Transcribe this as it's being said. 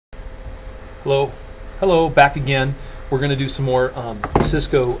Hello, back again. We're going to do some more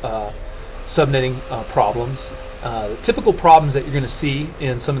Cisco subnetting problems. Typical problems that you're going to see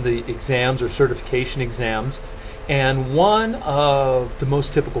in some of the exams or certification exams. And one of the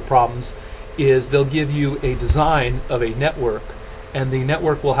most typical problems is they'll give you a design of a network, and the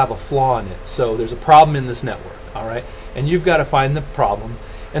network will have a flaw in it. So there's a problem in this network, all right? And you've got to find the problem.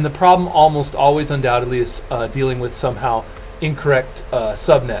 And the problem almost always undoubtedly is dealing with somehow incorrect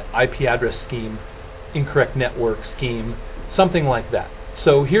subnet, IP address scheme, incorrect network scheme, something like that.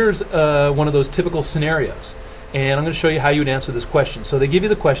 So here's one of those typical scenarios, and I'm going to show you how you would answer this question. So they give you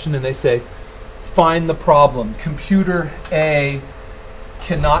the question and they say, find the problem. Computer A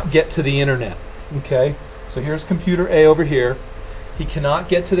cannot get to the internet. Okay, so here's computer A over here. He cannot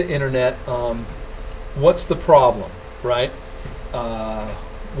get to the internet. What's the problem, right?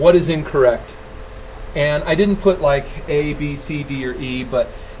 What is incorrect? And I didn't put like A, B, C, D, or E, but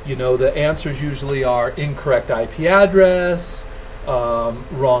you know the answers usually are incorrect IP address,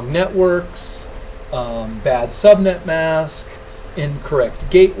 wrong networks, bad subnet mask, incorrect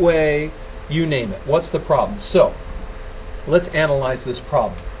gateway, you name it. What's the problem? So let's analyze this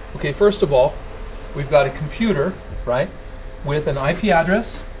problem. Okay, first of all, we've got a computer, right, with an IP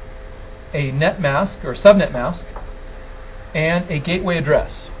address, a net mask or subnet mask, and a gateway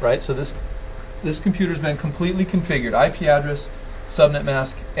address, right? So this computer's been completely configured, IP address, subnet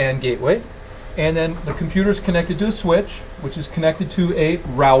mask, and gateway. And then the computer's connected to a switch, which is connected to a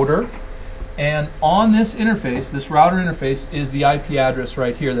router. And on this interface, this router interface, is the IP address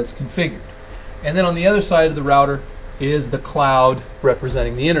right here that's configured. And then on the other side of the router is the cloud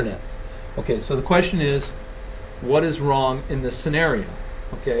representing the internet. Okay, so the question is, what is wrong in this scenario?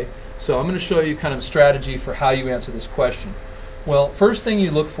 Okay, so I'm going to show you kind of a strategy for how you answer this question. Well, first thing you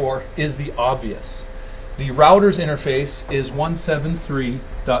look for is the obvious. The router's interface is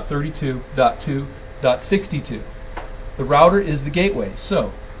 173.32.2.62. The router is the gateway.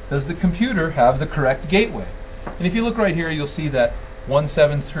 So, does the computer have the correct gateway? And if you look right here, you'll see that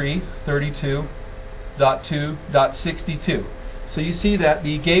 173.32.2.62. So you see that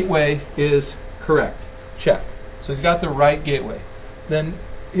the gateway is correct. Check. So he's got the right gateway. Then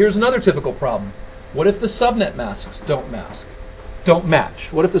here's another typical problem. What if the subnet masks don't match?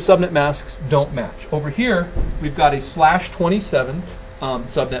 What if the subnet masks don't match? Over here, we've got a /27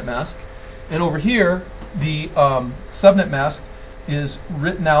 subnet mask, and over here, the subnet mask is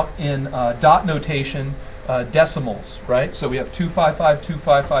written out in dot notation, decimals, right? So we have 255,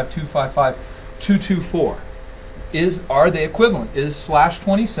 255, 255, 224. Are they equivalent? Is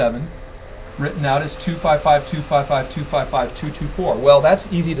 /27 written out as 255, 255, 255, 224? Well, that's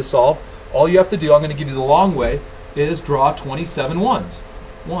easy to solve. All you have to do, I'm going to give you the long way, is draw 27 ones.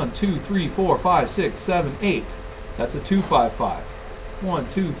 1, 2, 3, 4, 5, 6, 7, 8. That's a 255. 1,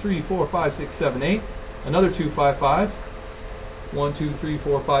 2, 3, 4, 5, 6, 7, 8. Another 255. 1, 2, 3,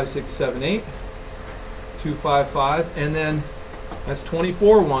 4, 5, 6, 7, 8. 255. And then that's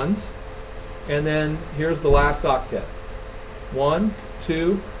 24 ones. And then here's the last octet. 1,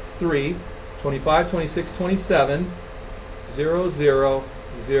 2, 3, 25, 26, 27, 0, 0,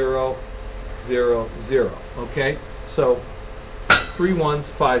 0, 0, 0. Okay, so 3 ones,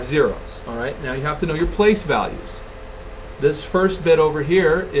 5 zeros. All right, now you have to know your place values. This first bit over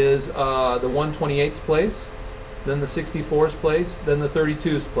here is the 128's place, then the 64's place, then the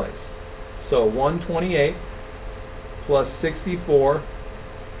 32's place. So 128 plus 64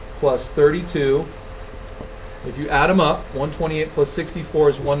 plus 32. If you add them up, 128 plus 64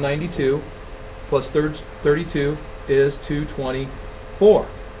 is 192, plus 32 is 224.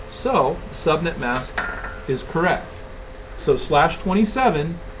 So the subnet mask is correct. So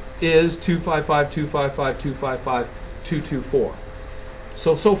 /27 is 255, 255, 255, 224.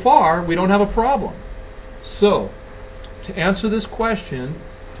 So far, we don't have a problem. So to answer this question,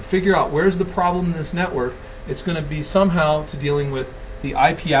 to figure out where's the problem in this network, it's going to be somehow to dealing with the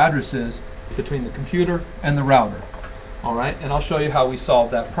IP addresses between the computer and the router. All right, and I'll show you how we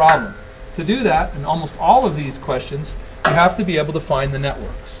solve that problem. To do that, in almost all of these questions, you have to be able to find the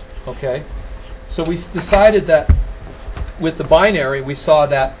networks. Okay, so we decided that with the binary, we saw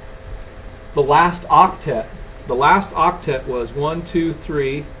that the last octet was 1, 2,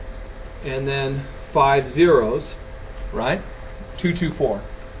 3, and then 5 zeros, right? 224.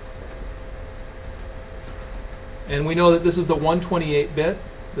 And we know that this is the 128 bit,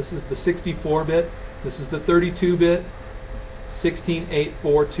 this is the 64 bit, this is the 32 bit,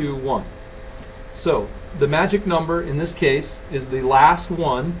 168421. So the magic number in this case is the last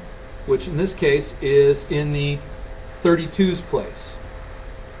one, which in this case is in the 32's place.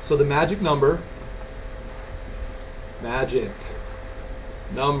 So the magic number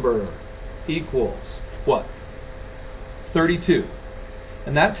equals what? 32.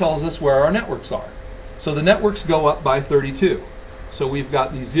 And that tells us where our networks are. So the networks go up by 32. So we've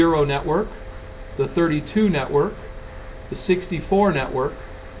got the 0 network, the 32 network, the 64 network,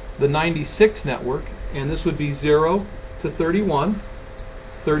 the 96 network, and this would be 0 to 31,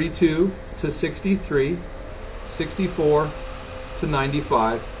 32 to 63, 64 to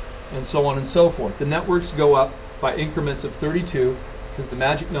 95, and so on and so forth. The networks go up by increments of 32 because the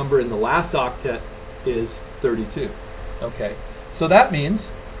magic number in the last octet is 32. Okay, so that means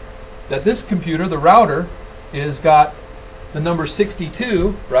that this computer, the router, is got the number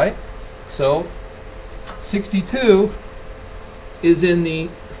 62, right? So 62 is in the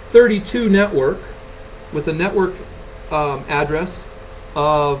 32 network with a network address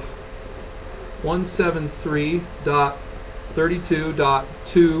of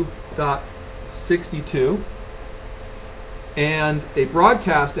 173.32.2.62 and a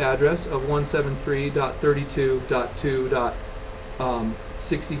broadcast address of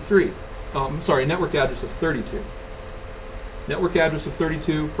 173.32.2.63. I'm sorry, network address of 32. Network address of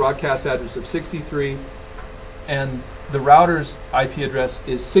 32, broadcast address of 63, and the router's IP address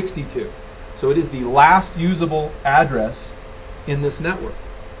is 62. So it is the last usable address in this network,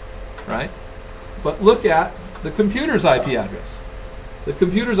 right? But look at the computer's IP address. The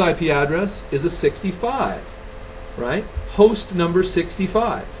computer's IP address is a 65, right? Host number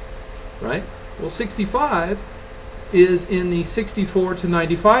 65, right? Well, 65 is in the 64 to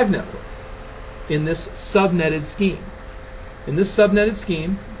 95 network in this subnetted scheme. In this subnetted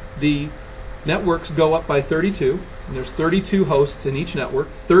scheme, the networks go up by 32, and there's 32 hosts in each network.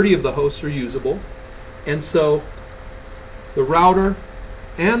 30 of the hosts are usable, and so the router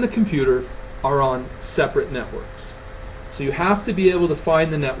and the computer are on separate networks. So you have to be able to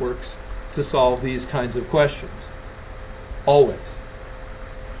find the networks to solve these kinds of questions. Always.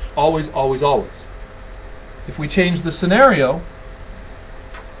 Always, always, always. If we change the scenario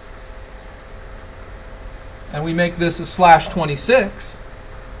and we make this a /26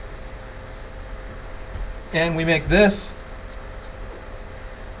 and we make this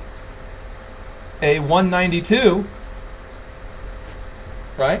a 192,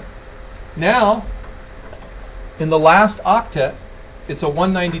 right? Now, in the last octet, it's a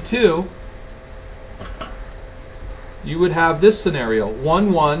 192. You would have this scenario,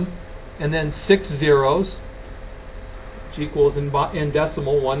 1 1 and then 6 zeros, which equals in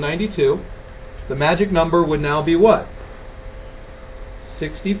decimal 192. The magic number would now be what?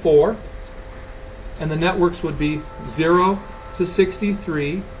 64. And the networks would be 0 to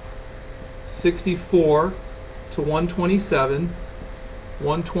 63, 64 to 127,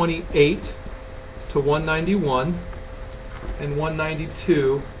 128 to 191, and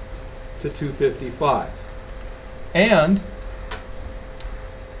 192 to 255. And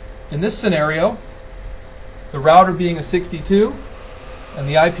in this scenario, the router being a 62 and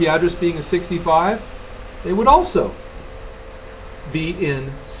the IP address being a 65, they would also be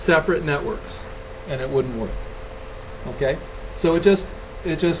in separate networks, and it wouldn't work. Okay, so it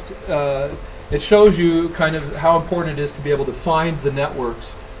shows you kind of how important it is to be able to find the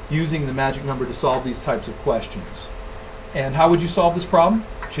networks using the magic number to solve these types of questions. And how would you solve this problem?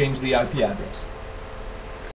 Change the IP address.